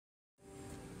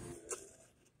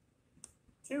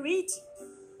To eat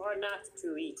or not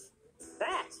to eat?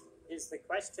 That is the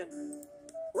question.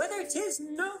 Whether 'tis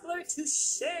nobler to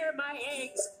share my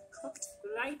eggs, cooked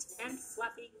light and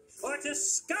fluffy, or to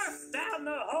scarf down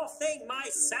the whole thing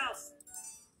myself.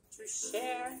 To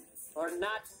share or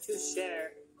not to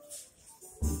share?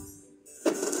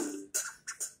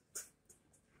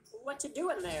 What you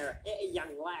doing there,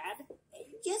 young lad?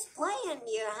 Just playing,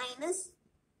 Your Highness.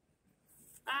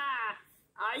 Ah,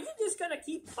 are you just gonna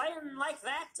keep playing like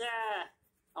that,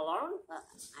 alone?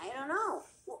 I don't know.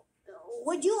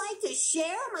 Would you like to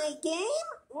share my game?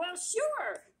 Well,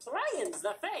 sure. Playing's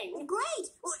the thing. Great.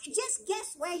 Just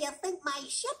guess where you think my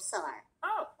ships are.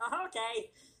 Oh,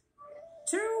 okay.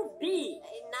 To be.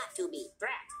 Not to be.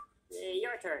 Drat.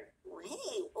 Your turn.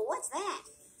 Hey, what's that?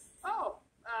 Oh,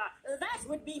 that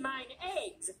would be mine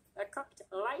eggs, cooked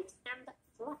light and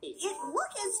fluffy. It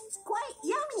looks quite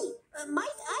yummy.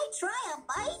 Might I try a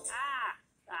bite?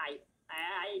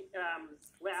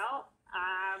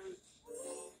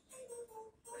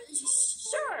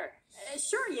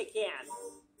 Sure you can.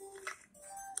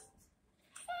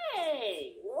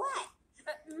 Hey! What?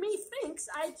 Methinks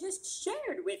I just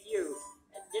shared with you,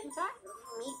 didn't I?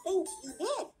 Methinks you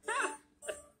did. Ha!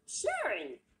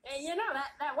 Sharing?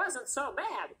 That wasn't so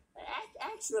bad.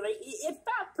 Actually, it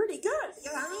felt pretty good.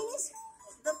 Your Highness,